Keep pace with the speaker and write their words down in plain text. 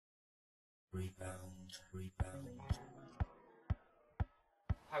Rebound.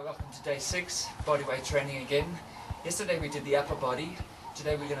 Hi, welcome to day 6, bodyweight training again. Yesterday we did the upper body.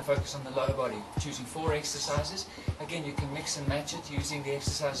 Today we're going to focus on the lower body, choosing 4 exercises. Again, you can mix and match it using the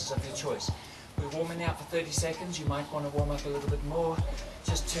exercises of your choice. We're warming out for 30 seconds. You might want to warm up a little bit more,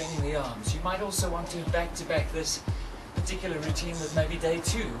 just turning the arms. You might also want to back-to-back this particular routine with maybe day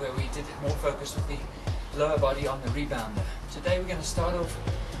 2, where we did more focus with the lower body on the rebounder. Today we're going to start off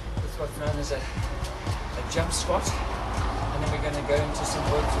with what's known as a jump squat, and then we're going to go into some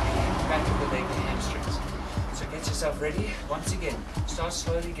work for the back of the leg and hamstrings. So get yourself ready. Once again, start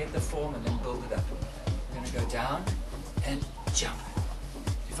slowly, get the form, and then build it up. We're going to go down and jump.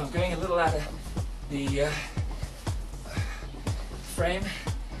 If I'm going a little out of the frame,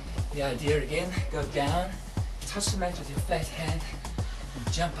 the idea again, go down, touch the mat with your flat hand,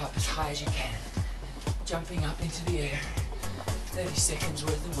 and jump up as high as you can. Jumping up into the air, 30 seconds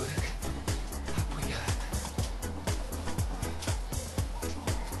worth of work. Up we go.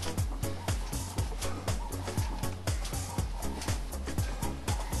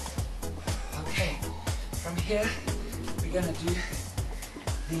 Okay, from here we're going to do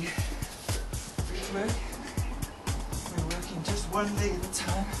the free work. We're working just one leg at a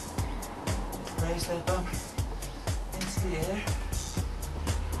time. Raise that bum into the air.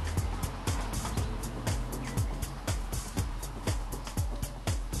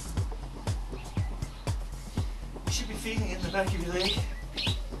 You should be feeling it in the back of your leg.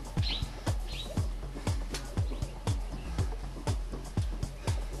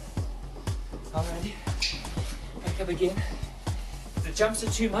 Alrighty, back up again. If the jumps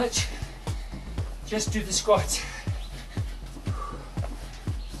are too much, just do the squats.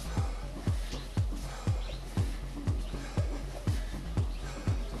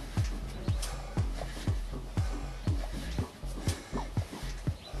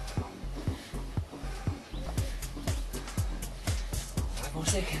 More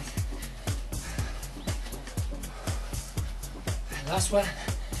seconds. And last one.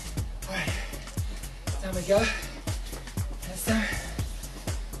 Alright, down we go. That's done.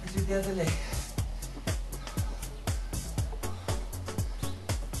 Let's do the other leg.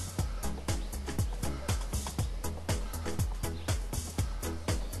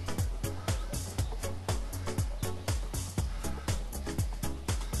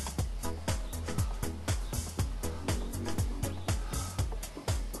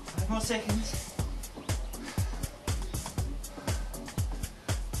 More seconds.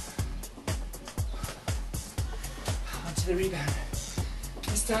 Onto the rebound.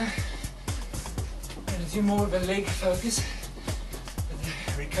 This time, I'm going to do more of a leg focus with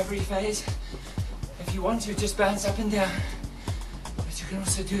the recovery phase. If you want to, just bounce up and down, but you can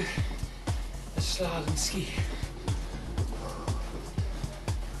also do a slalom ski.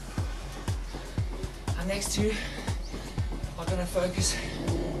 Our next two are going to focus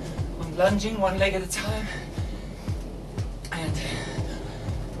on lunging, one leg at a time, and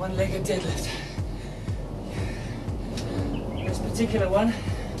one legged deadlift. This particular one,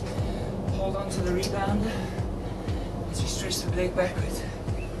 hold on to the rebounder as you stretch the leg backwards.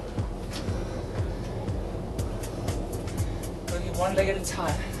 Working one leg at a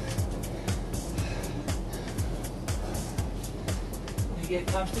time. When you get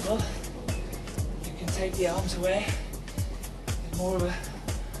comfortable, you can take the arms away, get more of a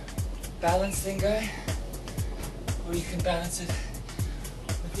balance thing going, or you can balance it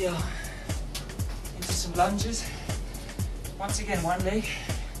with the arm. Into some lunges. Once again, one leg.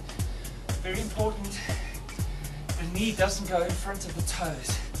 Very important, the knee doesn't go in front of the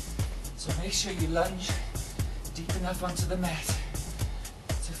toes. So make sure you lunge deep enough onto the mat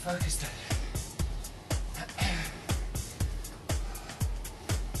to focus that.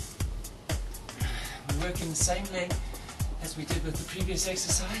 We're working the same leg as we did with the previous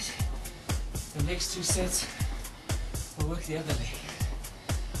exercise. The next 2 sets, we'll work the other leg.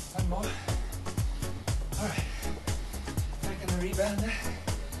 One more. Alright, back on the rebounder,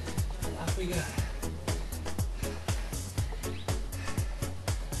 up we go.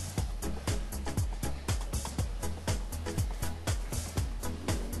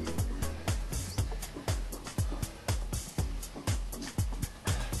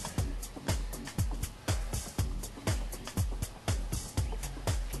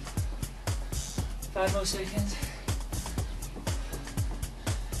 Five more seconds.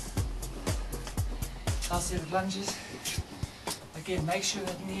 Last set of lunges. Again, make sure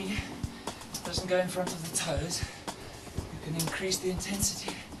that knee doesn't go in front of the toes. You can increase the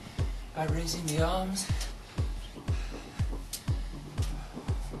intensity by raising the arms.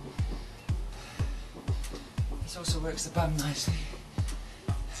 This also works the bum nicely.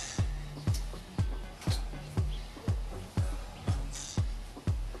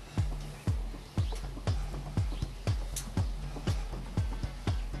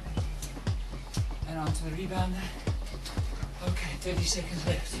 to the rebound. Okay, 30 seconds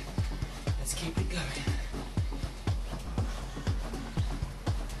left. Let's keep it going.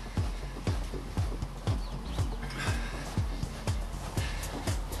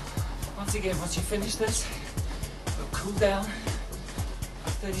 Once again, once you finish this, you'll cool down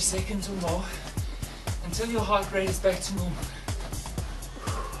 30 seconds or more until your heart rate is back to normal.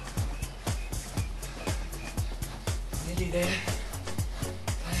 Nearly there.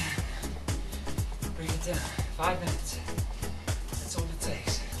 Bring it down. 5 minutes. That's all it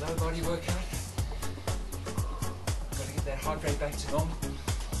takes. Lower body workout. Got to get that heart rate back to normal.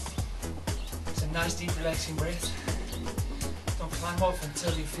 Some nice deep relaxing breaths. Don't climb off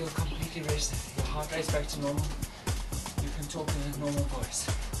until you feel completely rested. Your heart rate's back to normal. You can talk in a normal voice.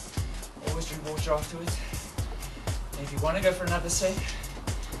 Always drink water afterwards. And if you want to go for another set,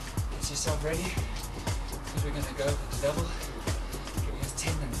 get yourself ready, because we're going to go with the double